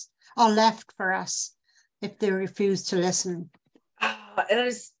left for us if they refuse to listen? It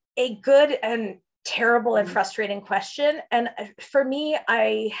is a good and terrible and frustrating question. And for me,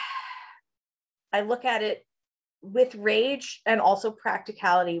 I look at it with rage and also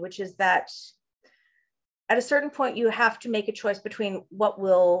practicality, which is that at a certain point, you have to make a choice between what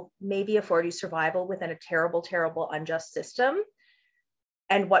will maybe afford you survival within a terrible, terrible, unjust system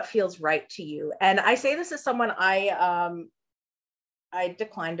and what feels right to you. And I say this as someone, I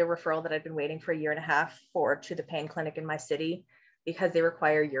declined a referral that I'd been waiting for 1.5 years for to the pain clinic in my city because they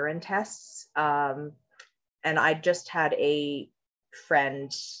require urine tests. And I just had a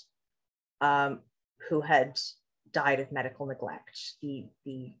friend who had died of medical neglect. The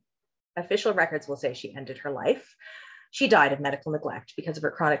official records will say she ended her life. She died of medical neglect because of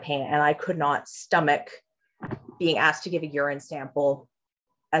her chronic pain. And I could not stomach being asked to give a urine sample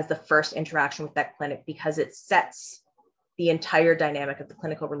as the first interaction with that clinic because it sets the entire dynamic of the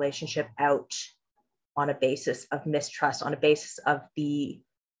clinical relationship out on a basis of mistrust, on a basis of the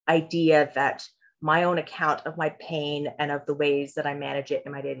idea that my own account of my pain and of the ways that I manage it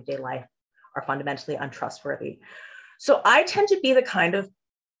in my day-to-day life are fundamentally untrustworthy. So I tend to be the kind of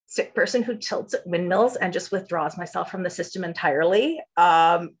sick person who tilts at windmills and just withdraws myself from the system entirely,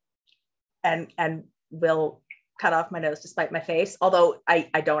 and will cut off my nose to spite my face. Although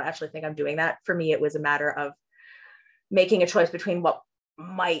I don't actually think I'm doing that. For me, it was a matter of making a choice between what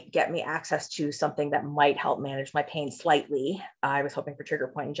might get me access to something that might help manage my pain slightly. I was hoping for trigger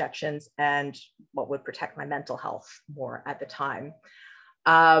point injections and what would protect my mental health more at the time.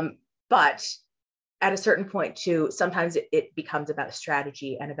 But at a certain point too, sometimes it becomes about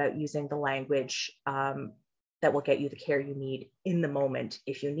strategy and about using the language that will get you the care you need in the moment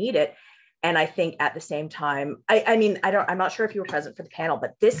if you need it. And I think at the same time, I'm not sure if you were present for the panel,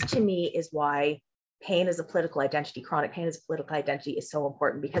 but this to me is why pain as a political identity, chronic pain as a political identity is so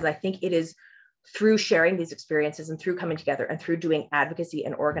important, because I think it is through sharing these experiences and through coming together and through doing advocacy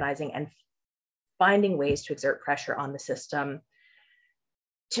and organizing and finding ways to exert pressure on the system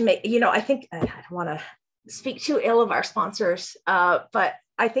to make, I think, I don't want to speak too ill of our sponsors, but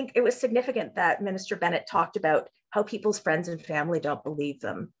I think it was significant that Minister Bennett talked about how people's friends and family don't believe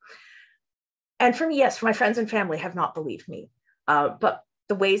them. And for me, yes, my friends and family have not believed me, but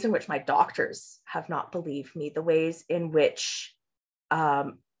the ways in which my doctors have not believed me, the ways in which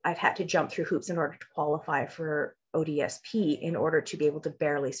I've had to jump through hoops in order to qualify for ODSP in order to be able to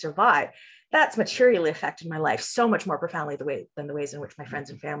barely survive, that's materially affected my life so much more profoundly than the ways in which my friends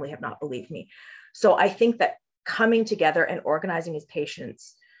and family have not believed me. So I think that coming together and organizing as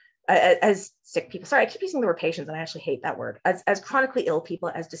patients, as sick people, sorry, I keep using the word patients and I actually hate that word, as chronically ill people,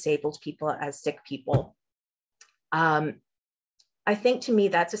 as disabled people, as sick people, I think to me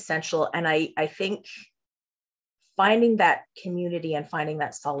that's essential. And I think finding that community and finding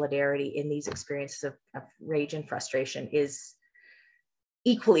that solidarity in these experiences of rage and frustration is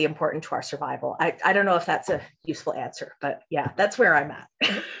equally important to our survival. I don't know if that's a useful answer, but yeah, that's where I'm at.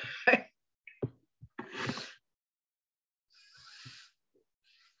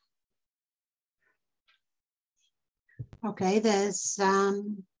 Okay, there's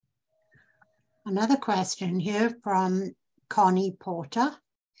another question here from Connie Porter.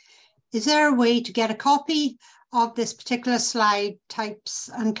 Is there a way to get a copy of this particular slide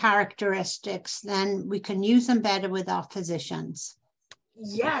types and characteristics? Then we can use them better with our physicians.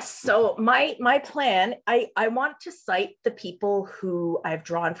 Yes. So my plan, I want to cite the people who I've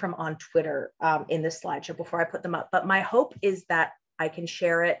drawn from on Twitter in this slideshow before I put them up. But my hope is that I can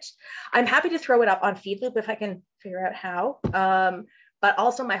share it. I'm happy to throw it up on Feedloop if I can figure out how. But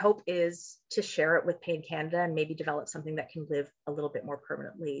also my hope is to share it with Pain Canada and maybe develop something that can live a little bit more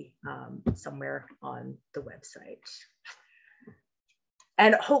permanently somewhere on the website.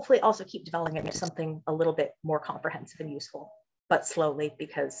 And hopefully also keep developing it into something a little bit more comprehensive and useful, but slowly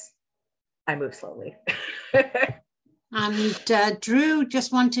because I move slowly. And Drew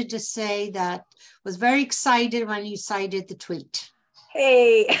just wanted to say that was very excited when you cited the tweet.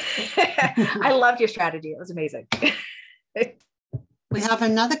 Hey, I loved your strategy. It was amazing. We have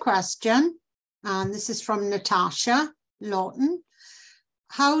another question, and this is from Natasha Lawton.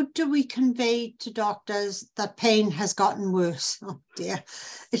 How do we convey to doctors that pain has gotten worse? Oh dear.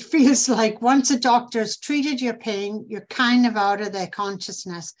 It feels like once a doctor has treated your pain, you're kind of out of their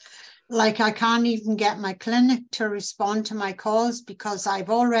consciousness. like I can't even get my clinic to respond to my calls because I've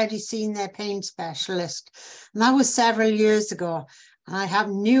already seen their pain specialist. And that was several years ago. And I have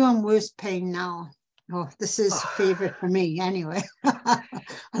new and worse pain now. Oh, this is a favorite for me anyway.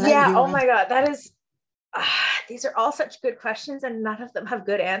 Yeah, oh my God, that is, these are all such good questions and none of them have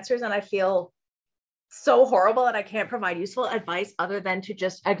good answers. And I feel so horrible and I can't provide useful advice other than to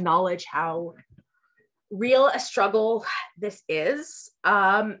just acknowledge how real a struggle this is.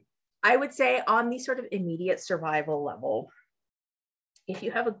 I would say on the sort of immediate survival level, if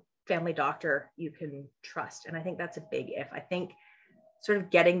you have a family doctor you can trust, and I think that's a big if, I think sort of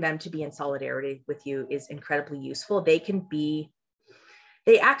getting them to be in solidarity with you is incredibly useful. They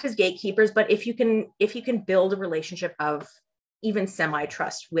act as gatekeepers, but if you can build a relationship of even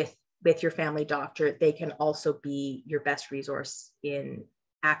semi-trust with your family doctor, they can also be your best resource in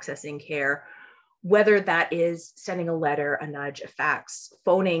accessing care, whether that is sending a letter, a nudge, a fax,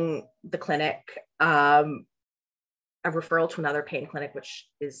 phoning the clinic, a referral to another pain clinic, which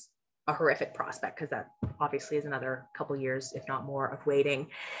is a horrific prospect because that obviously is another couple years, if not more, of waiting.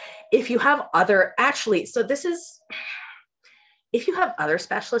 If you have other, if you have other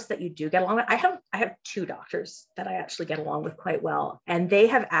specialists that you do get along with, I have two doctors that I actually get along with quite well, and they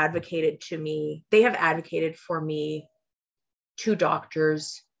have advocated for me, two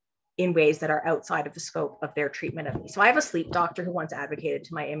doctors, in ways that are outside of the scope of their treatment of me. So I have a sleep doctor who once advocated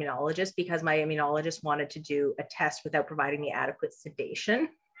to my immunologist because my immunologist wanted to do a test without providing me adequate sedation.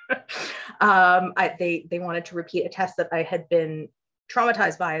 They wanted to repeat a test that I had been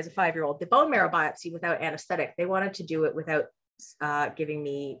traumatized by as a 5-year-old, the bone marrow biopsy without anesthetic. They wanted to do it without giving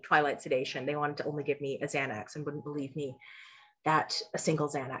me twilight sedation. They wanted to only give me a Xanax and wouldn't believe me that a single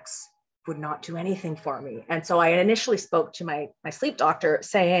Xanax would not do anything for me. And so I initially spoke to my sleep doctor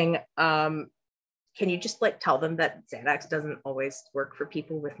saying, can you just tell them that Xanax doesn't always work for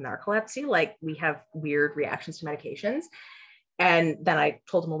people with narcolepsy? Like, we have weird reactions to medications. And then I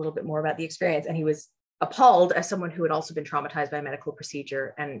told him a little bit more about the experience, and he was appalled as someone who had also been traumatized by a medical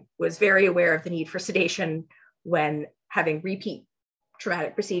procedure and was very aware of the need for sedation when having repeat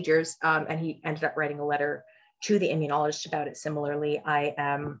traumatic procedures. And he ended up writing a letter to the immunologist about it. Similarly, I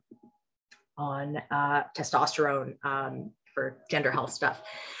am on testosterone for gender health stuff.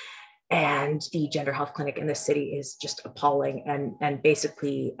 And the gender health clinic in this city is just appalling and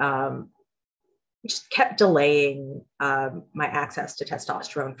basically just kept delaying my access to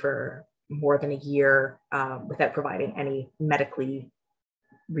testosterone for more than a year without providing any medically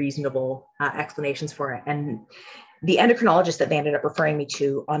reasonable explanations for it. And the endocrinologist that they ended up referring me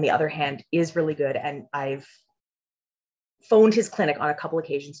to, on the other hand, is really good. And I've phoned his clinic on a couple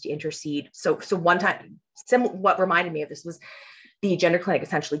occasions to intercede. So one time, what reminded me of this was the gender clinic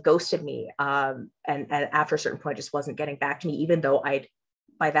essentially ghosted me. And after a certain point, just wasn't getting back to me, even though I'd,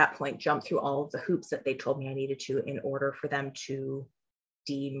 by that point, jumped through all of the hoops that they told me I needed to in order for them to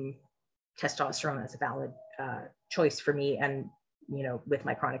deem testosterone as a valid choice for me and, with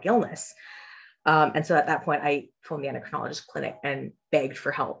my chronic illness. And so at that point, I phoned the endocrinologist clinic and begged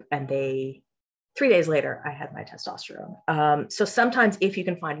for help. And 3 days later, I had my testosterone. So sometimes if you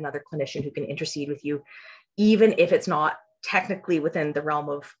can find another clinician who can intercede with you, even if it's not technically within the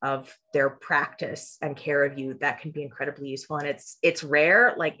realm of their practice and care of you, that can be incredibly useful. And it's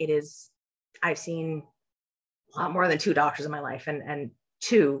rare. Like, it is, I've seen a lot more than 2 doctors in my life, and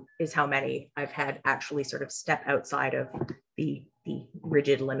 2 is how many I've had actually sort of step outside of the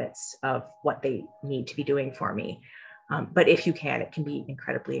rigid limits of what they need to be doing for me. But if you can, it can be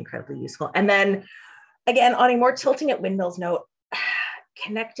incredibly, incredibly useful. And then again, on a more tilting at windmills note,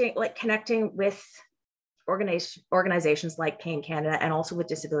 connecting with organizations like Pain Canada and also with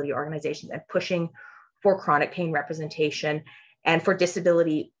disability organizations, and pushing for chronic pain representation and for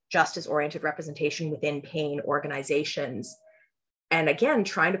disability justice oriented representation within pain organizations. And again,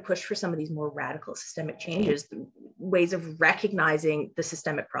 trying to push for some of these more radical systemic changes, ways of recognizing the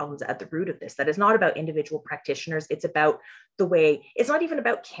systemic problems at the root of this. That is not about individual practitioners. It's about it's not even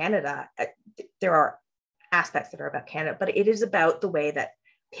about Canada. There are aspects that are about Canada, but it is about the way that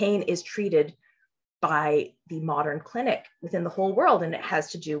pain is treated by the modern clinic within the whole world. And it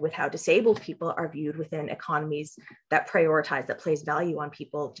has to do with how disabled people are viewed within economies that prioritize, that place value on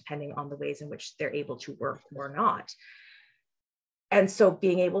people depending on the ways in which they're able to work or not. And so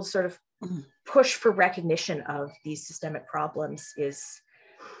being able to sort of push for recognition of these systemic problems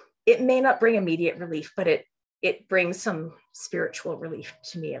it may not bring immediate relief, but it brings some spiritual relief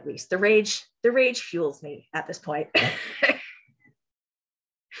to me, at least. The rage fuels me at this point.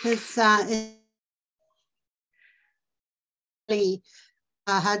 It's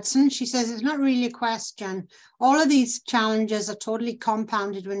Hudson. She says, it's not really a question. All of these challenges are totally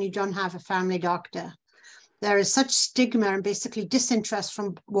compounded when you don't have a family doctor. There is such stigma and basically disinterest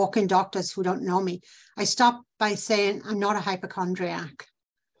from walk-in doctors who don't know me. I stop by saying, I'm not a hypochondriac.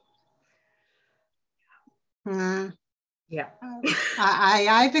 Yeah.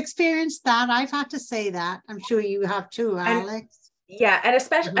 I've experienced that. I've had to say that. I'm sure you have too, Alex. And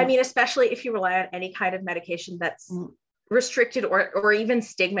especially, I mean, especially if you rely on any kind of medication that's restricted or even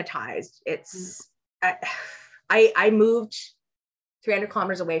stigmatized. It's, I moved 300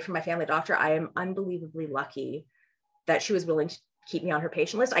 kilometers away from my family doctor. I am unbelievably lucky that she was willing to keep me on her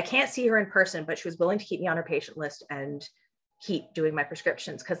patient list. I can't see her in person, but she was willing to keep me on her patient list and keep doing my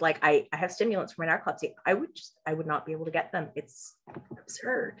prescriptions. Cause like I have stimulants for my narcolepsy. I would not be able to get them. It's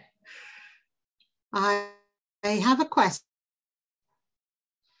absurd. I have a question.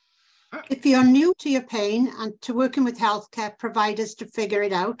 If you're new to your pain and to working with healthcare providers to figure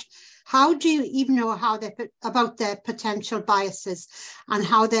it out, how do you even know about their potential biases and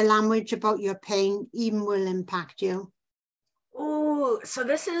how their language about your pain even will impact you? Oh, so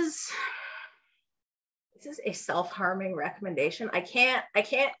this is a self-harming recommendation. I can't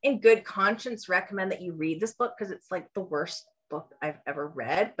in good conscience recommend that you read this book because it's like the worst book I've ever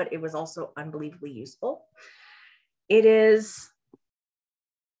read, but it was also unbelievably useful. It is,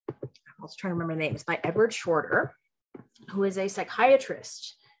 I was trying to remember the name. It's by Edward Shorter, who is a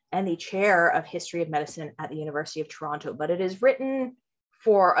psychiatrist and the chair of history of medicine at the University of Toronto, but it is written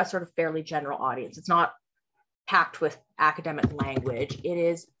for a sort of fairly general audience. It's not packed with academic language. It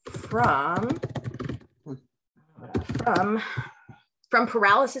is from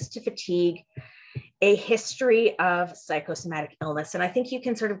Paralysis to Fatigue, a history of psychosomatic illness. And I think you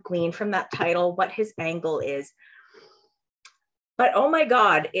can sort of glean from that title what his angle is. But oh my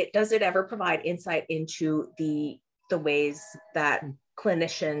God, does it ever provide insight into the ways that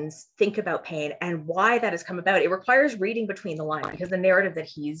clinicians think about pain and why that has come about. It requires reading between the lines because the narrative that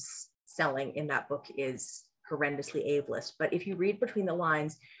he's selling in that book is horrendously ableist. But if you read between the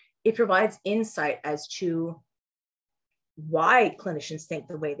lines, it provides insight as to why clinicians think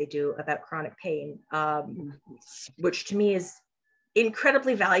the way they do about chronic pain, which to me is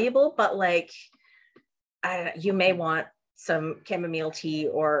incredibly valuable, but like you may want some chamomile tea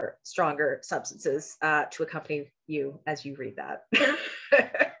or stronger substances to accompany you as you read that.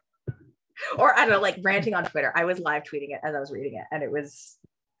 Or I don't know, like ranting on Twitter. I was live tweeting it as I was reading it, and it was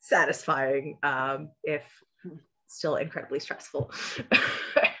satisfying, if still incredibly stressful.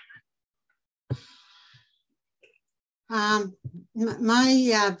 My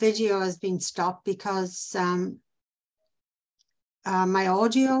video has been stopped because my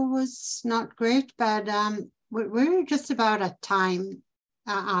audio was not great, but we're just about at time,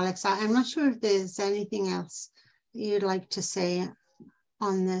 Alex. I'm not sure if there's anything else you'd like to say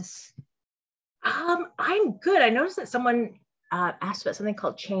on this. I'm good. I noticed that someone asked about something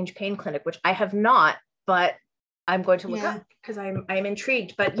called Change Pain Clinic, which I have not, but I'm going to look up because I'm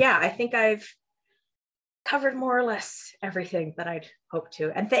intrigued. But yeah, I think I've covered more or less everything that I'd hoped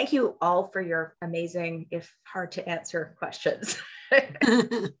to. And thank you all for your amazing, if hard to answer, questions.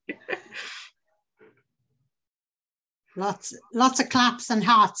 Lots of claps and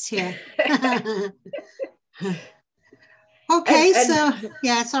hearts here. Okay, so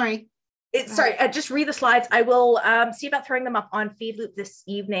yeah, sorry. Just read the slides. I will see about throwing them up on Feedloop this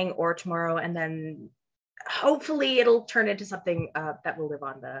evening or tomorrow, and then hopefully it'll turn into something that will live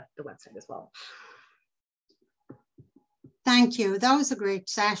on the website as well. Thank you. That was a great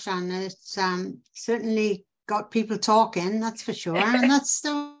session. It's certainly got people talking, that's for sure. And that's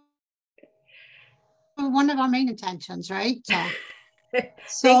still one of our main intentions, right? Thank you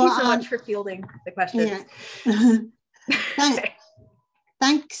so much for fielding the questions. Yeah.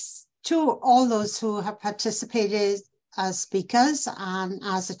 Thanks to all those who have participated as speakers and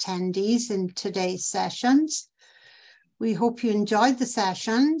as attendees in today's sessions. We hope you enjoyed the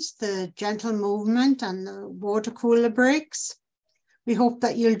sessions, the gentle movement and the water cooler breaks. We hope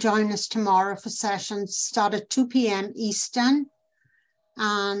that you'll join us tomorrow for sessions start at 2 p.m. Eastern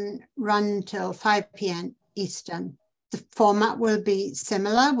and run till 5 p.m. Eastern. The format will be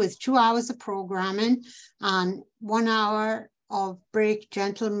similar with 2 hours of programming and 1 hour of break,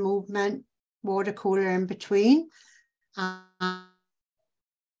 gentle movement, water cooler in between.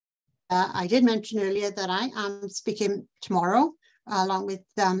 I did mention earlier that I am speaking tomorrow along with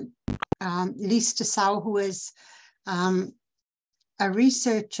Lise Dessau, who is a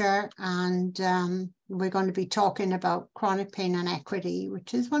researcher, and we're going to be talking about chronic pain and equity,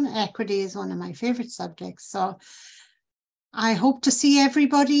 which is one of my favorite subjects. So I hope to see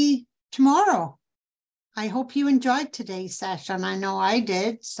everybody tomorrow. I hope you enjoyed today's session. I know I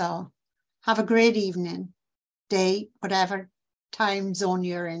did. So have a great evening, day, whatever time zone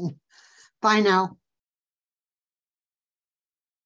you're in. Bye now.